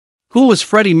Who was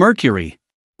Freddie Mercury?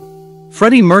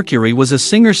 Freddie Mercury was a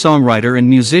singer-songwriter and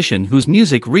musician whose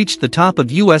music reached the top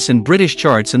of US and British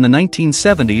charts in the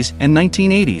 1970s and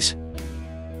 1980s.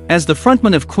 As the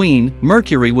frontman of Queen,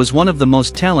 Mercury was one of the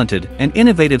most talented and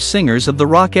innovative singers of the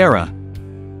rock era.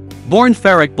 Born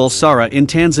Farrokh Bulsara in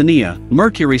Tanzania,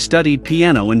 Mercury studied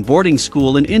piano in boarding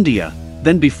school in India,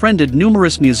 then befriended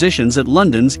numerous musicians at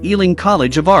London's Ealing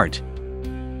College of Art.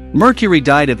 Mercury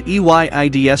died of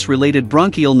AIDS-related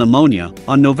bronchial pneumonia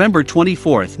on November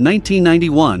 24,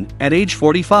 1991, at age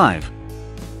 45.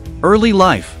 Early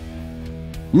life.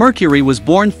 Mercury was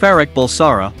born Farrokh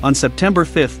Bulsara on September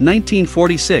 5,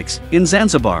 1946, in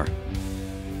Zanzibar.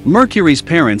 Mercury's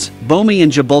parents, Bomi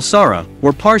and Bulsara,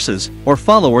 were Parsis, or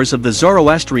followers of the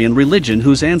Zoroastrian religion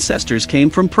whose ancestors came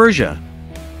from Persia.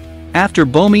 After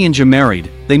Bomi and married,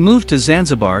 they moved to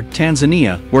Zanzibar,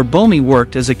 Tanzania, where Bomi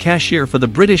worked as a cashier for the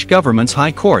British government's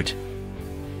High Court.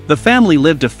 The family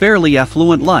lived a fairly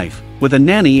affluent life, with a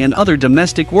nanny and other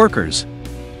domestic workers.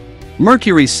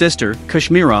 Mercury's sister,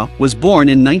 Kashmira, was born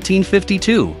in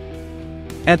 1952.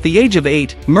 At the age of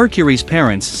 8, Mercury's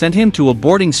parents sent him to a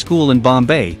boarding school in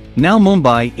Bombay, now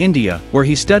Mumbai, India, where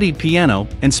he studied piano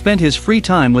and spent his free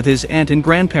time with his aunt and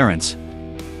grandparents.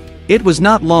 It was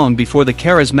not long before the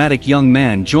charismatic young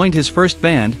man joined his first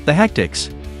band, the Hectics.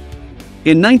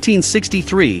 In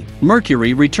 1963,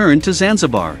 Mercury returned to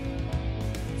Zanzibar.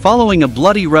 Following a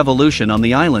bloody revolution on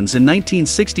the islands in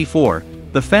 1964,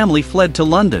 the family fled to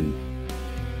London.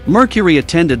 Mercury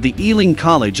attended the Ealing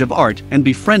College of Art and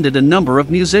befriended a number of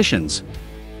musicians.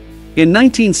 In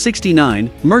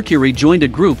 1969, Mercury joined a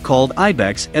group called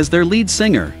Ibex as their lead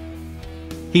singer.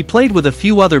 He played with a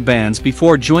few other bands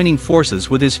before joining forces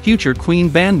with his future Queen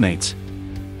bandmates.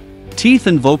 Teeth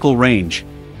and vocal range.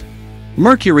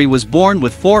 Mercury was born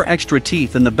with 4 extra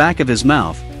teeth in the back of his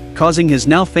mouth, causing his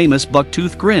now famous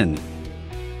bucktooth grin.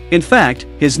 In fact,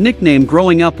 his nickname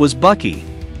growing up was Bucky.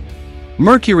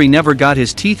 Mercury never got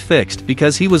his teeth fixed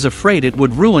because he was afraid it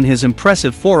would ruin his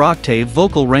impressive 4-octave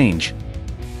vocal range.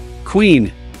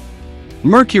 Queen.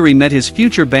 Mercury met his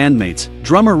future bandmates,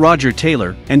 drummer Roger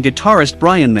Taylor and guitarist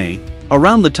Brian May,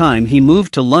 around the time he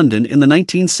moved to London in the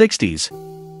 1960s.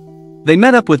 They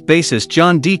met up with bassist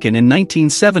John Deacon in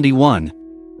 1971.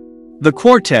 The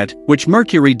quartet, which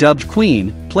Mercury dubbed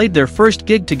Queen, played their first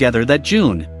gig together that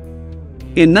June.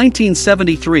 In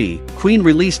 1973, Queen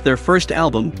released their first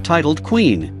album, titled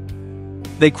Queen.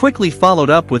 They quickly followed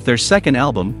up with their second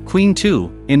album, Queen 2,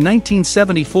 in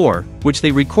 1974, which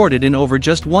they recorded in over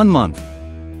just 1 month.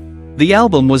 The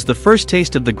album was the first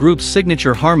taste of the group's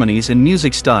signature harmonies and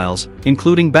music styles,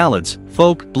 including ballads,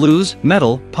 folk, blues,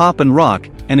 metal, pop and rock,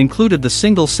 and included the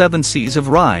single 7 Seas of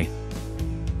Rye.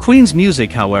 Queen's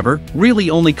music, however, really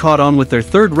only caught on with their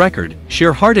third record,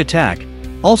 Sheer Heart Attack,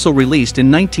 also released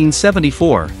in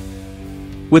 1974.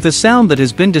 With a sound that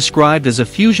has been described as a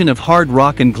fusion of hard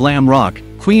rock and glam rock,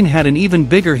 Queen had an even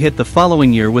bigger hit the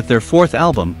following year with their fourth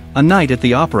album, A Night at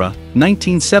the Opera,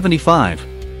 1975.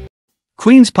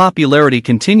 Queen's popularity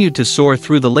continued to soar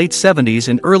through the late 70s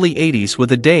and early 80s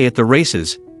with A Day at the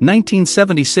Races,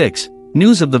 1976,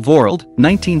 News of the World,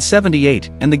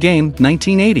 1978, and The Game,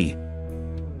 1980.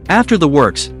 After the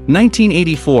Works,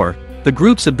 1984, the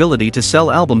group's ability to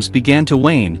sell albums began to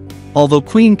wane, although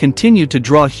Queen continued to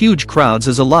draw huge crowds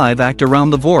as a live act around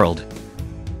the world.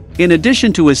 In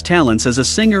addition to his talents as a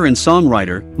singer and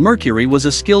songwriter, Mercury was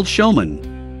a skilled showman.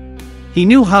 He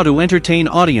knew how to entertain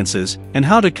audiences and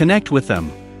how to connect with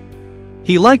them.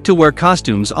 He liked to wear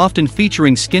costumes often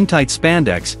featuring skin-tight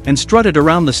spandex and strutted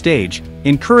around the stage,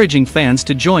 encouraging fans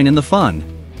to join in the fun.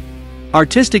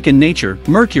 Artistic in nature,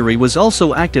 Mercury was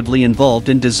also actively involved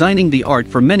in designing the art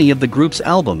for many of the group's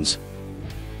albums.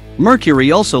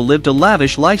 Mercury also lived a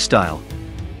lavish lifestyle.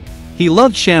 He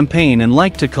loved champagne and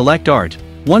liked to collect art,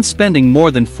 once spending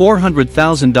more than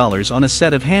 $400,000 on a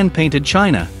set of hand-painted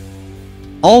china.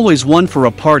 Always one for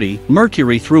a party,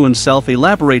 Mercury threw himself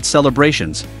elaborate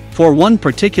celebrations. For one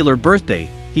particular birthday,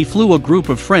 he flew a group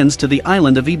of friends to the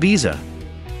island of Ibiza.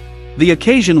 The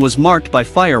occasion was marked by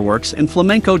fireworks and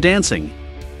flamenco dancing.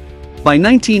 By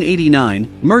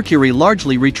 1989, Mercury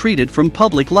largely retreated from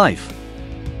public life.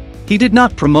 He did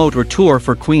not promote or tour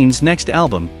for Queen's next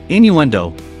album, Innuendo,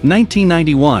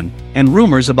 1991, and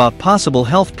rumors about possible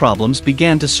health problems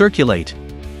began to circulate.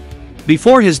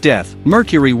 Before his death,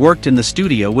 Mercury worked in the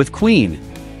studio with Queen.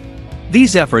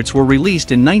 These efforts were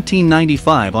released in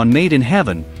 1995 on Made in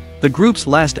Heaven, the group's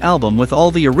last album with all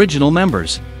the original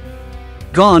members.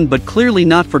 Gone but clearly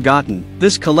not forgotten,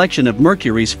 this collection of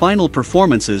Mercury's final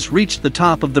performances reached the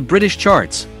top of the British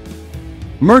charts.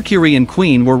 Mercury and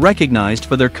Queen were recognized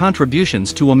for their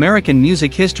contributions to American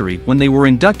music history when they were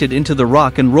inducted into the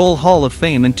Rock and Roll Hall of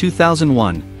Fame in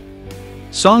 2001.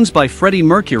 Songs by Freddie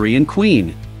Mercury and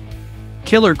Queen.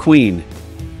 Killer Queen.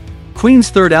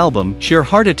 Queen's third album, Sheer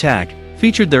Heart Attack,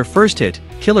 featured their first hit,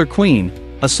 Killer Queen,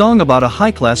 a song about a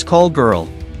high-class call girl.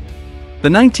 The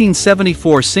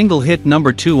 1974 single hit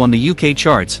number 2 on the UK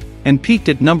charts, and peaked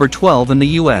at number 12 in the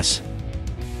US.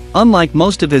 Unlike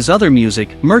most of his other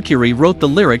music, Mercury wrote the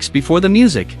lyrics before the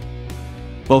music.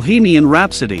 Bohemian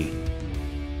Rhapsody.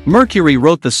 Mercury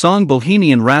wrote the song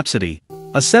Bohemian Rhapsody,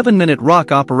 a 7-minute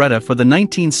rock operetta for the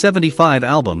 1975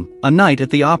 album, A Night at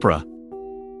the Opera.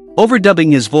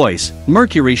 Overdubbing his voice,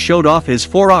 Mercury showed off his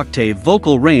 4-octave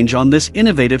vocal range on this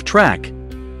innovative track.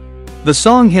 The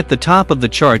song hit the top of the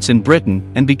charts in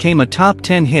Britain and became a top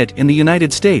 10 hit in the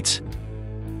United States.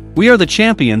 We Are the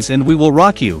Champions and We Will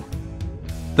Rock You.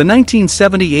 The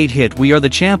 1978 hit We Are the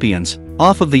Champions,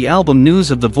 off of the album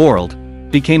News of the World,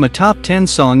 became a top 10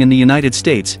 song in the United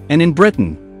States and in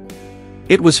Britain.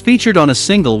 It was featured on a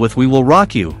single with We Will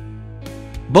Rock You.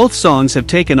 Both songs have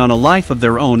taken on a life of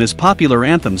their own as popular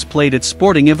anthems played at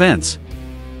sporting events.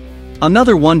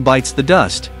 Another One Bites the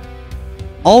Dust.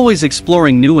 Always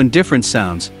exploring new and different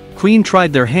sounds, Queen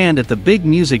tried their hand at the big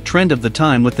music trend of the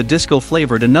time with the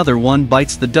disco-flavored Another One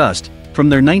Bites the Dust, from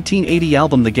their 1980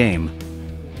 album The Game.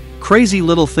 Crazy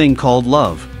Little Thing Called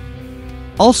Love.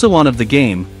 Also on of The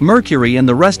Game, Mercury and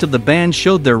the rest of the band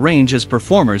showed their range as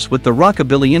performers with the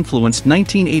rockabilly-influenced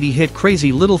 1980 hit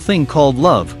Crazy Little Thing Called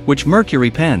Love, which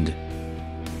Mercury penned.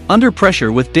 Under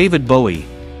Pressure with David Bowie.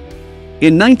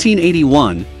 In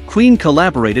 1981, Queen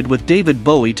collaborated with David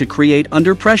Bowie to create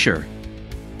Under Pressure.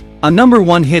 A number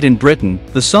 1 hit in Britain,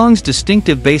 the song's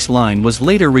distinctive bass line was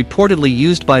later reportedly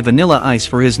used by Vanilla Ice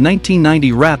for his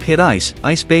 1990 rap hit Ice,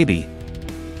 Ice Baby.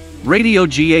 Radio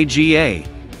Gaga.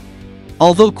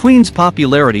 Although Queen's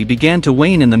popularity began to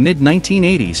wane in the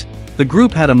mid-1980s, the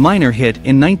group had a minor hit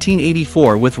in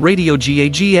 1984 with Radio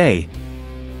Gaga.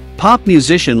 Pop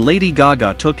musician Lady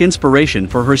Gaga took inspiration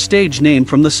for her stage name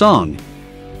from the song.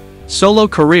 Solo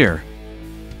career.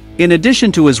 In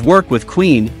addition to his work with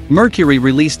Queen, Mercury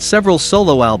released several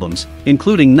solo albums,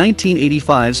 including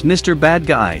 1985's Mr. Bad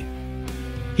Guy.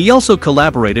 He also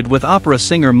collaborated with opera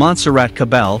singer Montserrat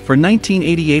Cabal for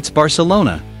 1988's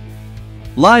Barcelona.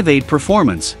 Live Aid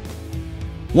performance.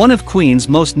 One of Queen's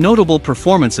most notable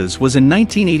performances was in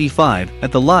 1985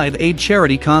 at the Live Aid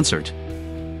charity concert.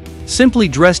 Simply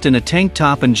dressed in a tank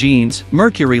top and jeans,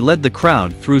 Mercury led the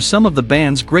crowd through some of the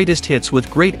band's greatest hits with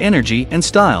great energy and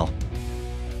style.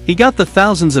 He got the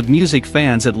thousands of music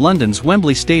fans at London's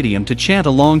Wembley Stadium to chant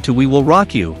along to We Will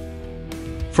Rock You.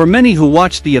 For many who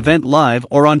watched the event live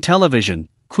or on television,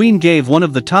 Queen gave one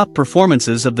of the top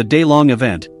performances of the day-long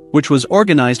event, which was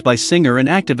organized by singer and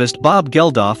activist Bob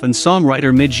Geldof and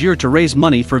songwriter Midge Ure to raise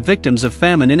money for victims of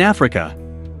famine in Africa.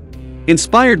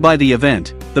 Inspired by the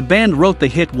event, the band wrote the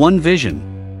hit One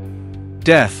Vision.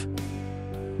 Death.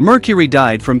 Mercury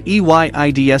died from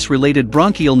EYIDS-related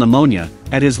bronchial pneumonia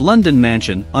at his London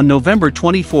mansion on November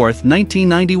 24,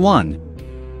 1991.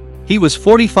 He was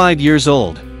 45 years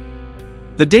old.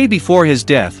 The day before his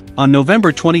death, on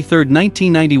November 23,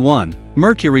 1991,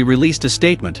 Mercury released a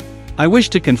statement. I wish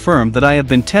to confirm that I have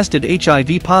been tested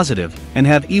HIV positive and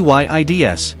have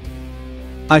EYIDS.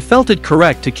 I felt it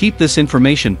correct to keep this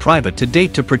information private to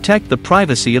date to protect the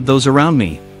privacy of those around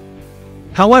me.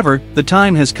 However, the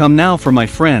time has come now for my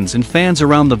friends and fans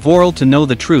around the world to know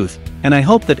the truth, and I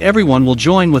hope that everyone will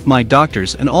join with my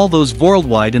doctors and all those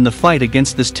worldwide in the fight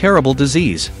against this terrible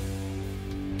disease.